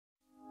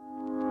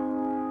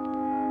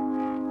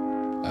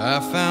I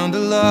found a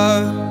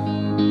love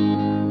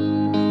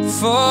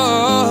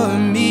for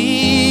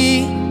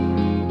me.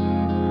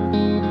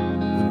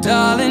 Well,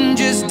 darling,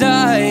 just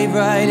dive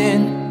right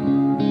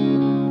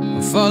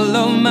in,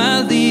 follow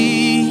my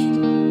lead.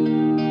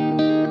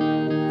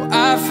 Well,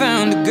 I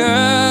found a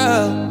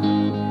girl,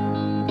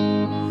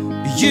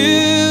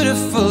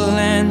 beautiful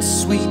and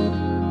sweet.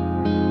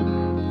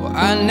 Well,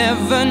 I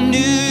never knew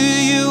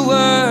you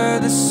were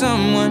the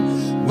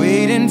someone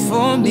waiting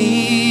for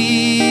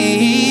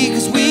me.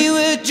 'Cause we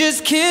were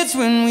just kids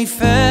when we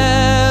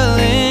fell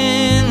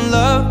in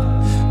love,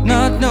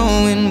 not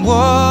knowing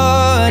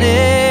what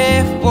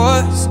it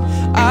was.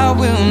 I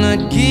will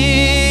not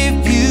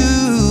give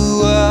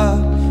you up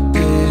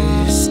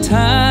this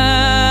time.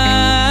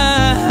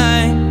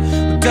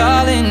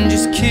 Darling,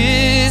 just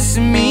kiss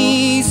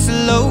me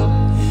slow.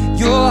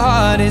 Your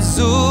heart is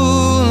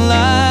all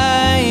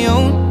I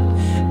own,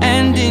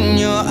 and in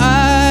your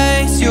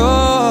eyes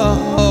you're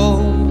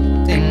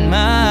holding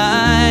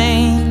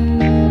mine.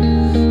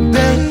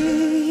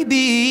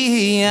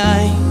 Baby,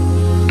 I'm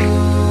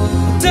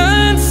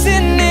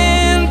dancing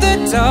in the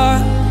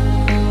dark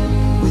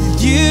with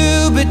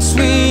you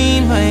between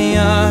my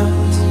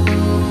arms,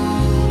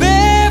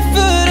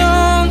 barefoot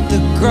on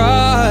the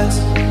grass.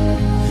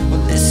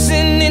 We're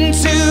listening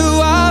to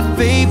our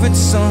favorite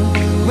song.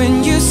 When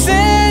you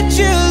said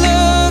you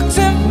looked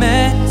a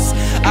mess,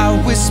 I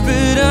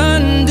whispered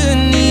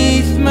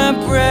underneath my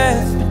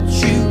breath, but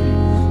you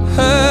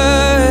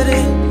heard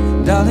it.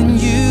 Darling,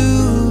 you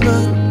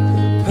look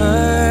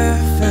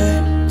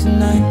perfect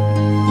tonight.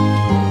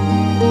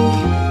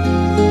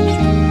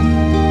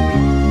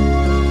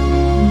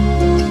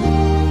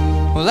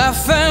 Well, I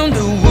found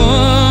a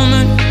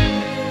woman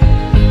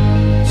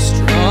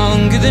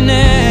stronger than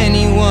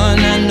anyone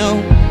I know.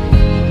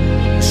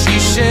 She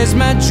shares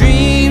my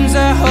dreams.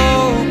 I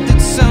hope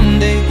that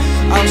someday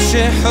I'll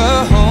share her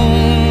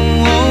home.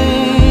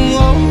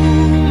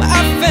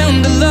 I found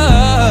a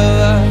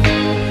love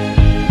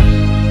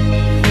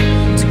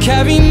to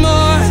carry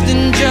more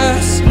than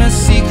just my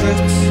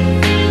secrets,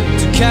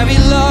 to carry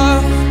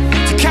love,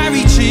 to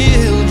carry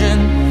children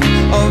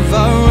of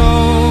our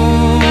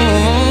own.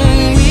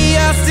 We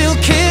are still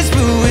kids,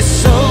 but we're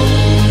so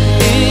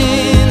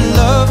in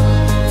love,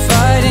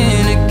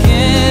 fighting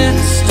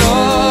against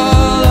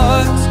all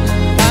odds.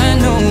 I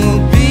know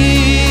we'll be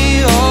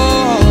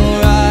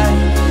alright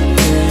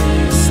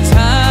this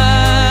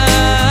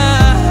time.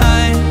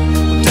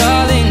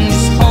 Darling,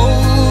 just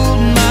hold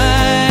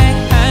my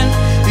hand,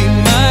 be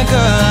my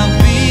girl, I'll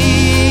be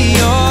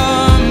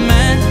your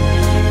man.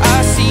 I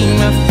see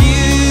my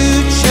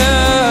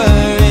future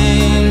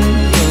in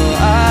your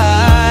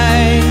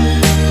eyes.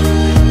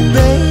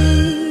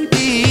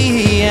 Baby,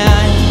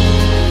 I'm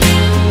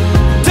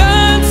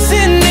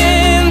dancing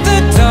in the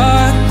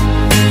dark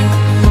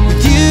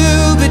with you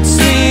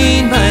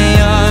between my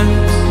arms,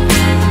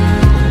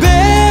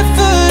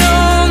 barefoot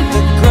on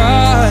the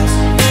grass,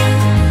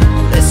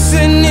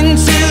 listening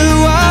to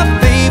our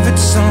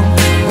favorite song.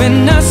 When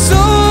I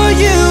saw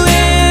you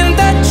in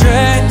that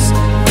dress,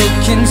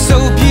 looking so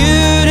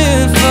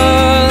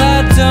beautiful, I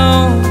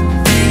don't